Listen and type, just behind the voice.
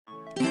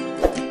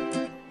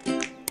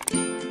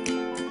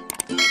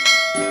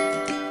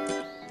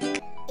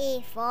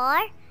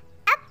for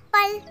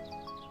apple.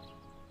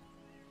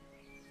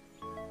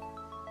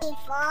 A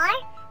for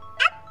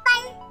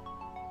apple.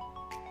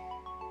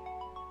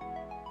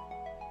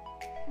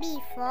 B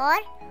for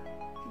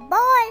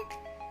ball.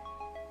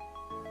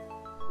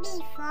 B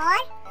for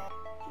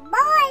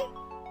ball.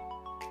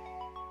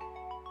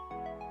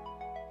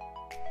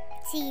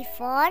 C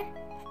for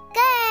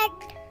cat.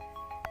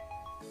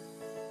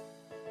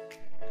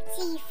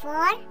 C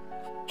for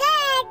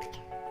cat.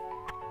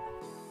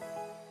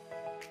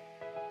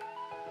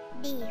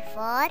 D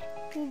for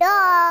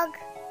dog.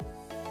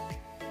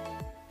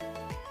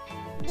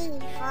 D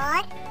for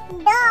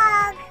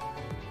dog.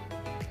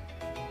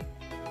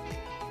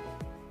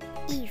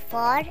 E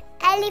for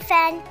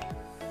elephant.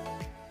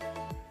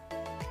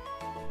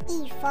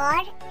 E for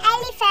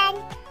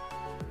elephant.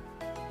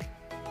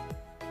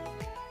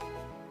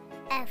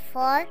 F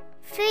for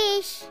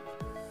fish.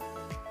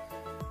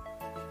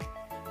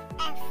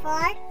 F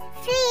for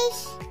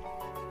fish.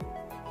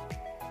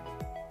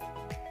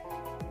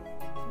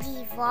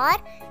 G for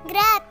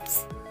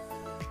grapes.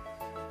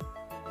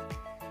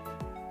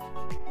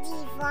 G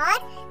for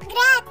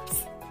grapes.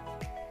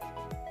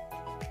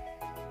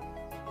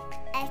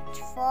 H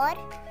for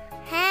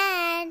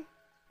hand.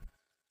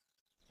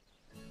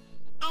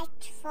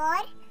 H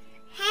for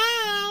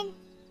hand.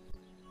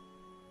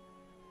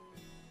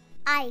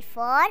 I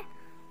for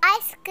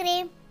ice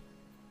cream.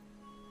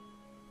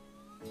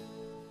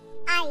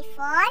 I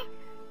for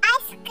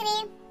ice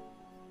cream.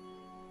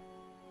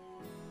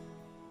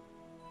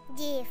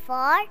 J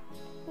for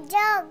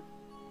jug.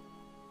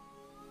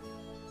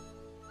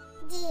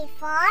 J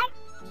for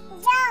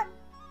jug.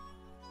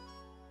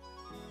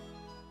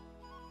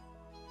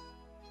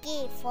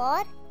 K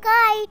for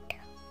kite.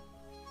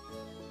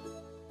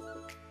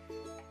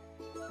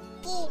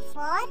 K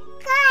for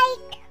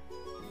kite.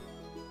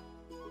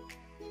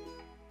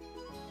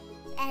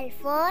 L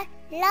for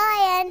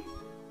lion.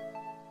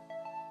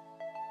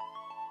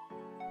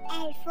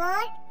 L for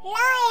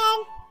lion.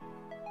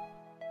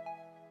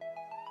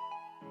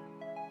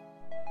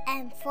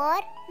 M for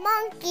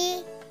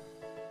monkey.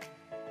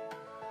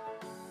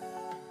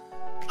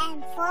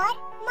 M for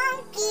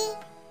monkey.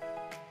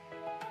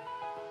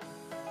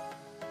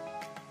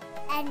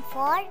 N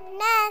for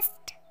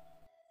nest.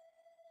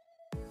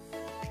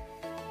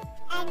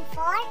 N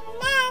for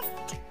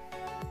nest.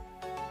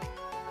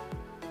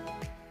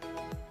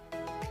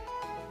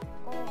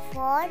 O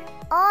for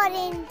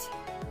orange.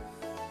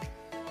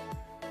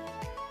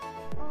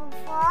 O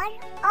for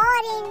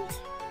orange.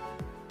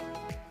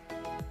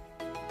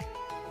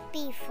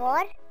 P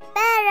for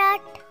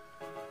parrot.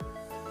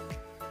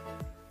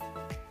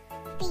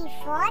 P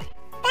for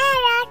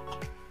parrot.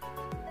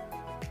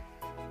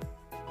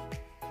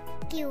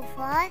 Q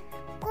for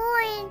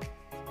coin.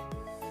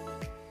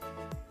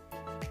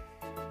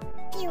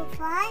 Q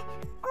for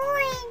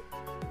coin.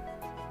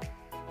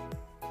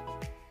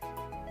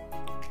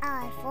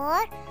 R for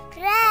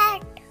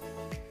rat.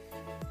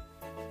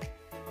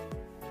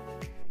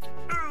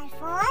 R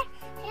for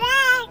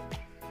rat.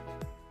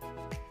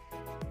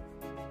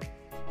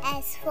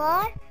 S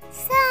for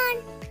sun.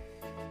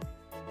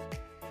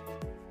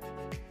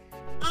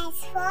 S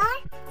for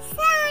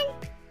sun.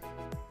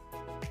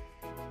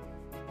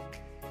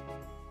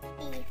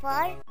 T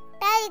for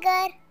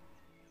tiger.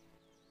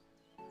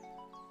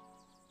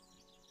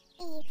 T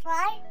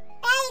for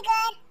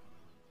tiger.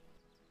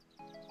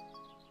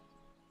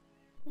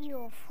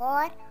 U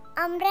for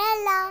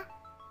umbrella.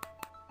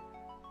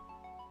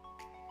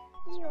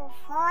 U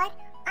for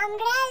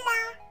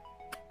umbrella.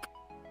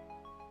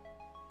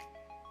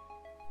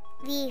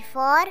 V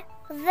for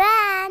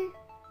van.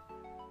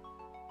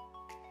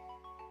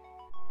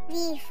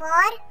 V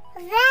for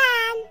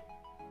van.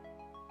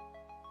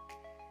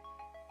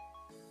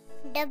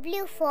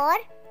 W for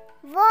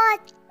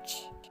watch.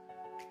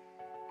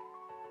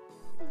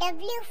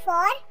 W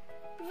for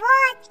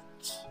watch.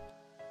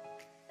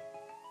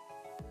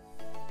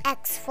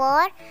 X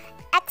for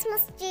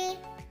Xmas tree.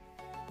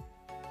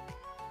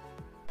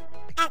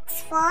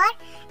 X for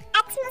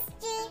Xmas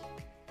tree.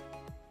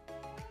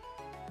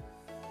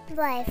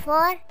 Y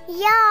for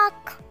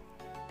yak.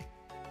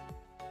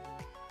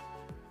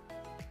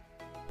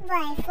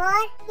 Y for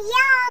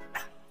yak.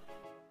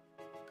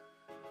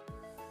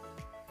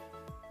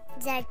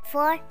 Z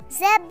for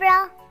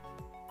zebra.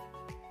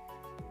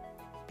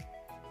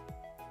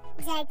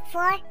 Z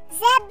for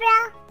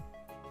zebra.